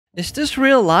Is this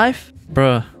real life?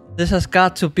 Bruh, this has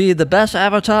got to be the best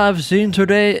avatar I've seen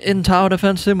today in Tower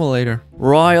Defense Simulator.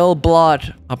 Royal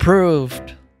blood.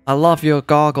 Approved. I love your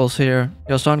goggles here.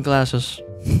 Your sunglasses.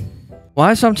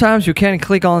 Why sometimes you can't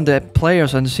click on the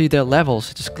players and see their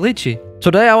levels? It's glitchy.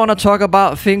 Today I want to talk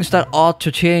about things that ought to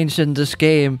change in this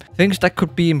game. Things that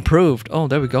could be improved. Oh,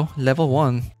 there we go. Level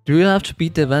 1. Do you have to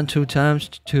beat the event 2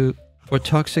 times for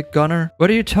Toxic Gunner? What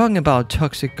are you talking about,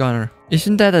 Toxic Gunner?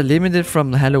 Isn't that a limited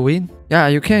from Halloween? Yeah,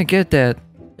 you can't get that.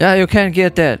 Yeah, you can't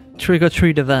get that trick or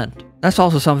treat event. That's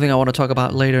also something I want to talk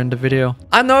about later in the video.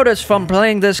 I noticed from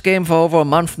playing this game for over a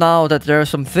month now that there are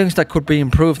some things that could be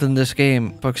improved in this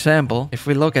game. For example, if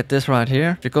we look at this right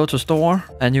here, if you go to store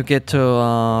and you get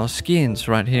to skins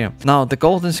right here. Now, the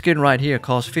golden skin right here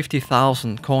costs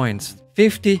 50,000 coins.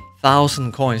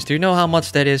 50,000 coins. Do you know how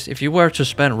much that is if you were to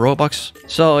spend Robux?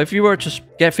 So if you were to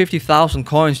get 50,000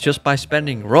 coins just by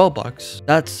spending Robux,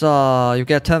 that's you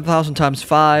get 10,000 times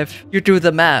 5. You do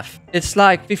the math. It's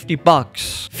like 50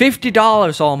 bucks.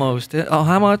 $50 almost. Oh,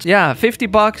 how much? Yeah, 50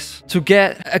 bucks to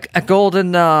get a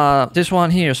golden this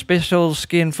one here, special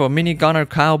skin for mini gunner,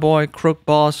 cowboy, crook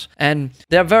boss, and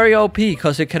they're very OP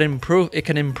because it can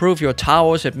improve your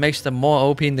towers. It makes them more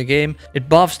OP in the game. It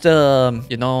buffs the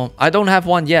I don't have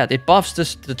one yet. It buffs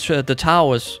the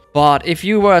towers. But if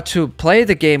you were to play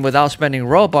the game without spending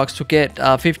Robux to get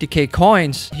 50k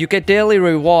coins, you get daily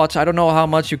rewards. I don't know how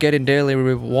much you get in daily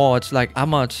rewards. Like how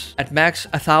much? At max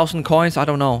 1,000 coins? I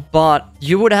don't know. But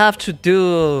you would have to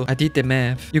do... I did the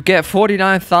math. You get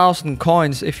 49,000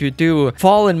 coins if you do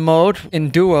Fallen mode in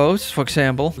duos, for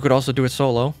example. You could also do it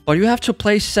solo. But you have to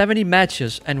play 70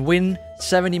 matches and win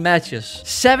 70 matches.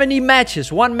 70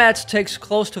 matches. One match takes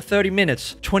close to 30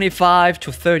 minutes. 25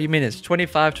 to 30 minutes.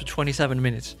 25 to 27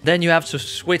 minutes. Then you have to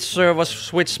switch servers,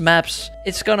 switch maps.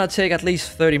 It's gonna take at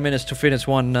least 30 minutes to finish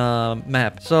one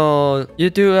map. So you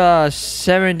do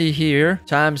 70 here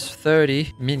times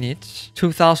 30 minutes.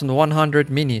 2,100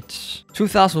 minutes.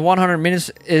 2,100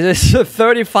 minutes is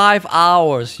 35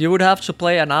 hours. You would have to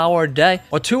play an hour a day.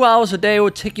 Or 2 hours a day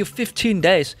would take you 15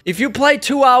 days. If you play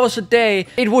 2 hours a day,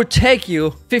 it would take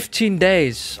you 15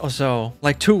 days or so.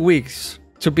 Like 2 weeks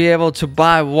to be able to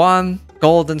buy one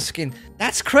golden skin.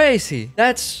 That's crazy.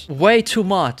 That's way too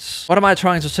much. What am I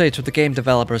trying to say to the game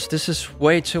developers? This is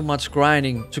way too much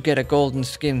grinding to get a golden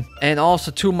skin. And also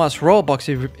too much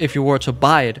Robux if you were to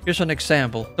buy it. Here's an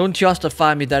example. Don't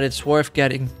justify me that it's worth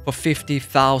getting for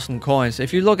 50,000 coins.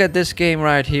 If you look at this game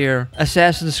right here,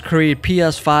 Assassin's Creed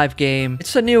PS5 game.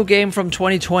 It's a new game from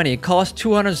 2020. It costs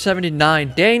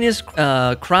 279 Danish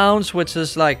crowns, which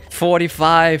is like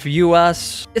 45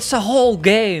 US. It's a whole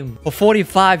game for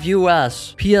 45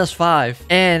 US. PS5.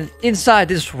 And inside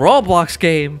this Roblox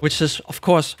game, which is of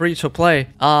course free to play,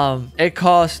 it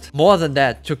costs more than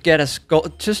that to get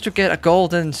a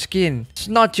golden skin. It's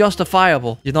not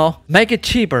justifiable, Make it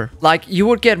cheaper. Like, you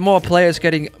would get more players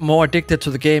getting more addicted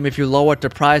to the game if you lowered the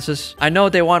prices. I know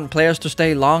they want players to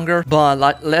stay longer, but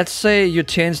like, let's say you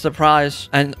change the price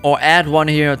or add one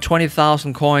here,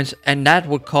 20,000 coins, and that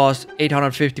would cost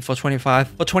 850 for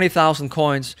 20,000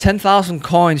 coins. 10,000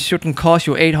 coins shouldn't cost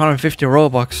you 850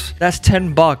 Robux. That's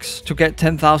 10 bucks to get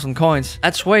 10,000 coins.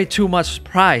 That's way too much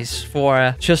price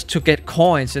for just to get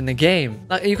coins in the game.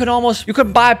 Like, you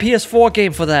can buy a PS4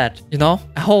 game for that, a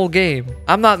whole game.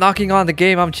 I'm not knocking on the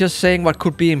game. I'm just saying what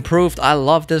could be improved. I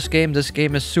love this game. This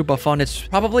game is super fun. It's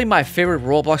probably my favorite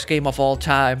Roblox game of all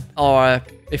time, or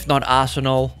if not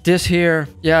Arsenal. This here,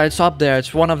 yeah, it's up there.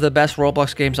 It's one of the best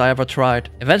Roblox games I ever tried.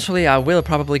 Eventually, I will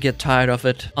probably get tired of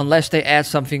it, unless they add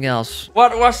something else.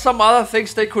 What were some other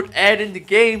things they could add in the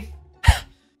game?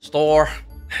 Store.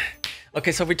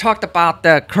 Okay, so we talked about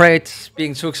the crates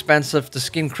being too expensive, the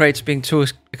skin crates being too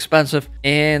expensive,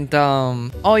 and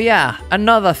oh yeah,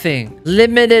 another thing,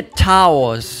 limited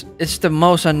towers. It's the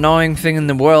most annoying thing in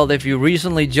the world. If you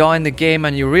recently joined the game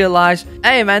and you realize,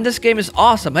 hey man, this game is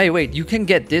awesome. Hey, wait, you can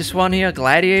get this one here,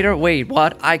 gladiator. Wait,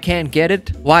 what? I can't get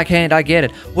it? Why can't I get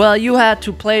it? Well, you had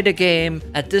to play the game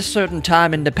at this certain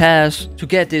time in the past to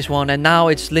get this one, and now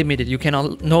it's limited. You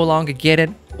can no longer get it.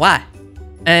 Why?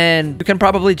 And you can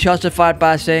probably justify it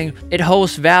by saying it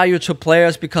holds value to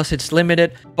players because it's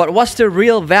limited. But what's the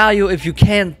real value if you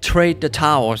can't trade the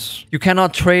towers? You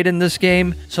cannot trade in this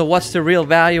game. So what's the real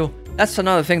value? That's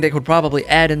another thing they could probably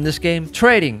add in this game.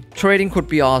 Trading. Trading could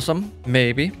be awesome.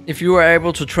 Maybe. If you were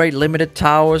able to trade limited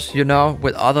towers, you know,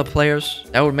 with other players,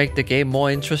 that would make the game more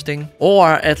interesting. Or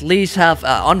at least have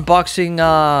unboxing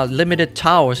limited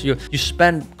towers. You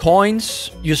spend coins.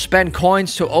 You spend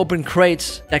coins to open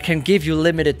crates that can give you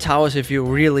limited towers if you're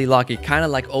really lucky. Kind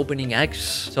of like opening eggs.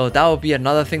 So that would be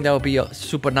another thing that would be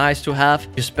super nice to have.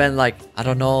 You spend like, I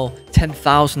don't know,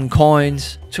 10,000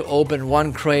 coins to open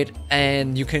one crate,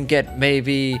 and you can get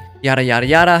maybe yada yada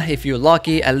yada if you're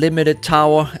lucky, a limited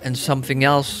tower, and something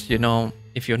else, you know,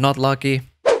 if you're not lucky.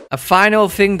 A final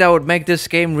thing that would make this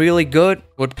game really good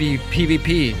would be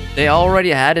PvP. They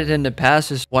already had it in the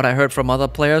past, is what I heard from other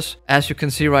players. As you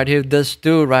can see right here, this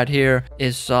dude right here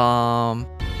is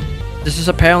this is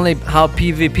apparently how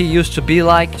PvP used to be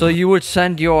like. So you would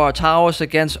send your towers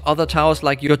against other towers.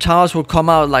 Like your towers would come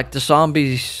out like the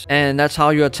zombies. And that's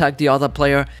how you attack the other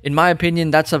player. In my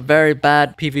opinion, that's a very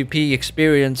bad PvP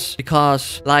experience.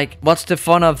 Because like, what's the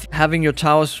fun of having your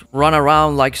towers run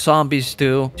around like zombies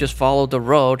do? Just follow the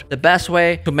road. The best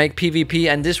way to make PvP,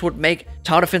 and this would make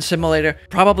Tower Defense Simulator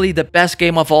probably the best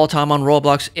game of all time on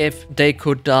Roblox if they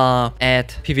could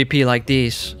add PvP like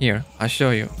these. Here, I'll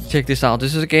show you. Check this out.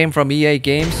 This is a game from EA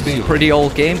Games. It's a pretty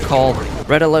old game called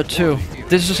Red Alert 2.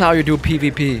 This is how you do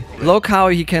PvP. Look how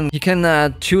he can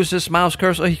choose his mouse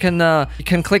cursor. He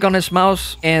can click on his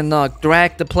mouse and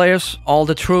drag the players, all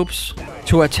the troops,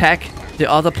 to attack the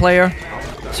other player.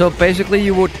 So basically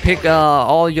you would pick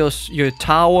all your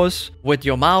towers with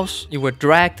your mouse. You would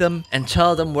drag them and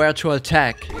tell them where to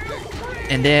attack.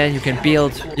 And then you can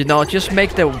build, you know, just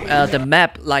make the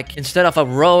map like, instead of a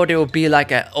road, it would be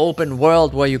like an open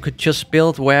world where you could just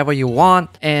build wherever you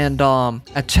want and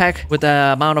attack with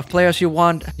the amount of players you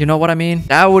want. You know what I mean?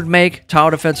 That would make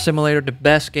Tower Defense Simulator the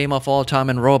best game of all time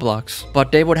in Roblox.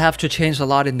 But they would have to change a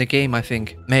lot in the game, I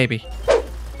think. Maybe.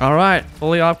 Alright,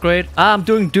 fully upgrade. I'm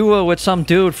doing duo with some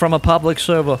dude from a public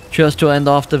server. Just to end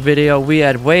off the video, we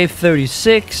at wave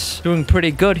 36. Doing pretty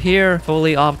good here.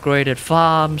 Fully upgraded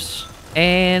farms.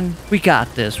 And we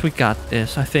got this,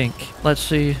 I think. Let's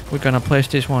see, we're gonna place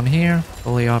this one here.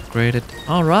 Fully upgraded.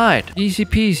 Alright, easy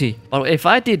peasy. But if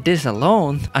I did this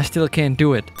alone, I still can't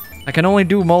do it. I can only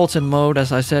do molten mode,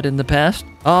 as I said in the past.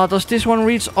 Does this one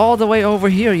reach all the way over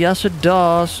here? Yes, it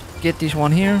does. Get this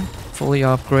one here. Fully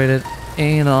upgraded.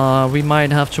 And we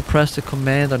might have to press the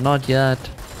command, or not yet.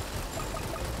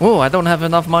 Oh, I don't have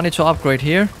enough money to upgrade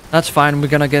here. That's fine, we're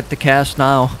gonna get the cash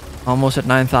now. Almost at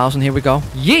 9,000, here we go.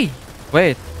 Yee!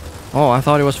 Wait. Oh, I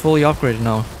thought it was fully upgraded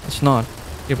now. It's not.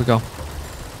 Here we go.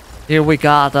 Here we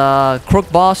got Crook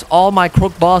Boss. All my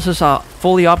Crook Bosses are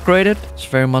fully upgraded. It's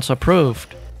very much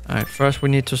approved. Alright, first we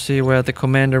need to see where the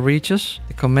commander reaches.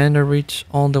 The commander reaches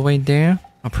all the way there.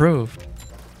 Approved.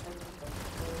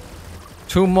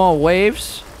 2 more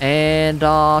waves. And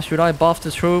should I buff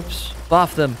the troops?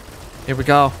 Buff them. Here we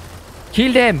go.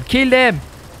 Kill them! Kill them!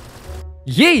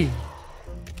 Yee!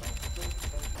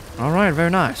 Alright, very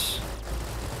nice.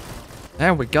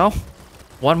 There we go.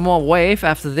 1 more wave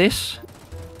after this.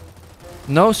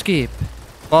 No skip.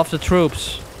 Buff the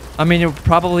troops. I mean, it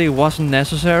probably wasn't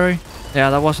necessary.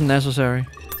 Yeah, that wasn't necessary.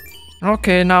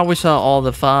 Okay, now we sell all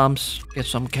the farms. Get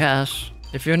some cash.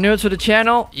 If you're new to the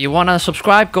channel, you wanna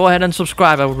subscribe, go ahead and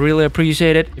subscribe. I would really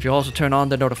appreciate it if you also turn on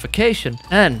the notification.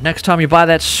 And next time you buy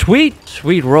that sweet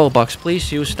Robux,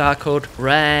 please use star code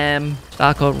RAM.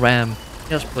 Star code RAM.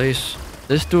 Yes, please.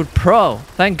 This dude pro.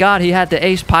 Thank God he had the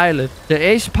ace pilot. The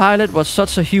ace pilot was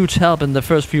such a huge help in the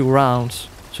first few rounds.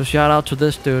 So shout out to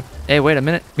this dude. Hey, wait a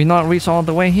minute. We not reached all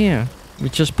the way here. We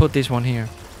just put this one here.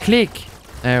 Click.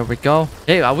 There we go.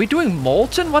 Hey, are we doing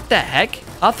molten? What the heck?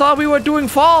 I thought we were doing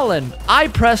fallen. I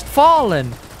pressed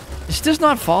fallen. Is this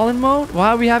not fallen mode? Why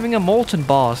are we having a molten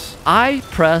boss? I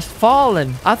pressed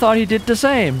fallen. I thought he did the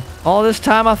same. All this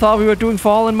time I thought we were doing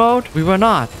fallen mode. We were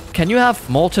not. Can you have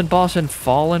molten boss in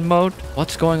fallen mode?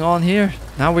 What's going on here?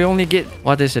 Now we only get,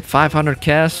 what is it, 500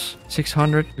 cash,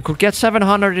 600. We could get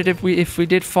 700 if we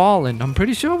did fallen. I'm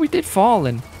pretty sure we did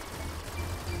fallen.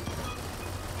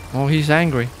 Oh, he's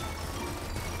angry.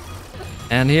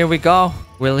 And here we go.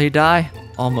 Will he die?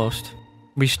 Almost.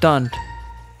 We stunned.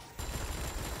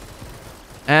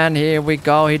 And here we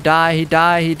go. He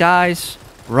dies.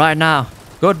 Right now.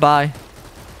 Goodbye.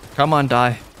 Come on,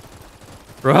 die.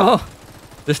 Bro.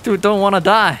 This dude don't want to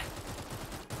die.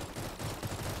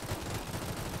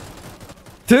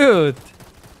 Dude.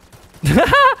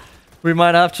 We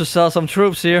might have to sell some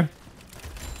troops here.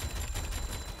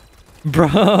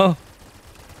 Bro.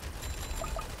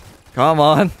 Come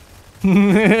on.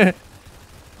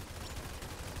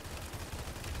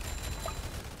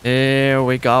 Here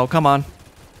we go. Come on.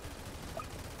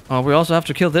 Oh, we also have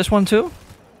to kill this one too?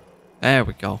 There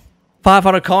we go.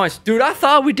 500 coins. Dude, I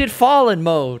thought we did fallen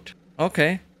mode.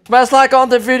 Okay. Smash like on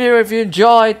the video if you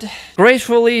enjoyed.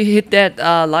 Gracefully hit that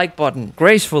like button.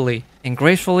 Gracefully. And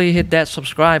gracefully hit that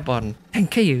subscribe button.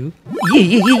 Thank you.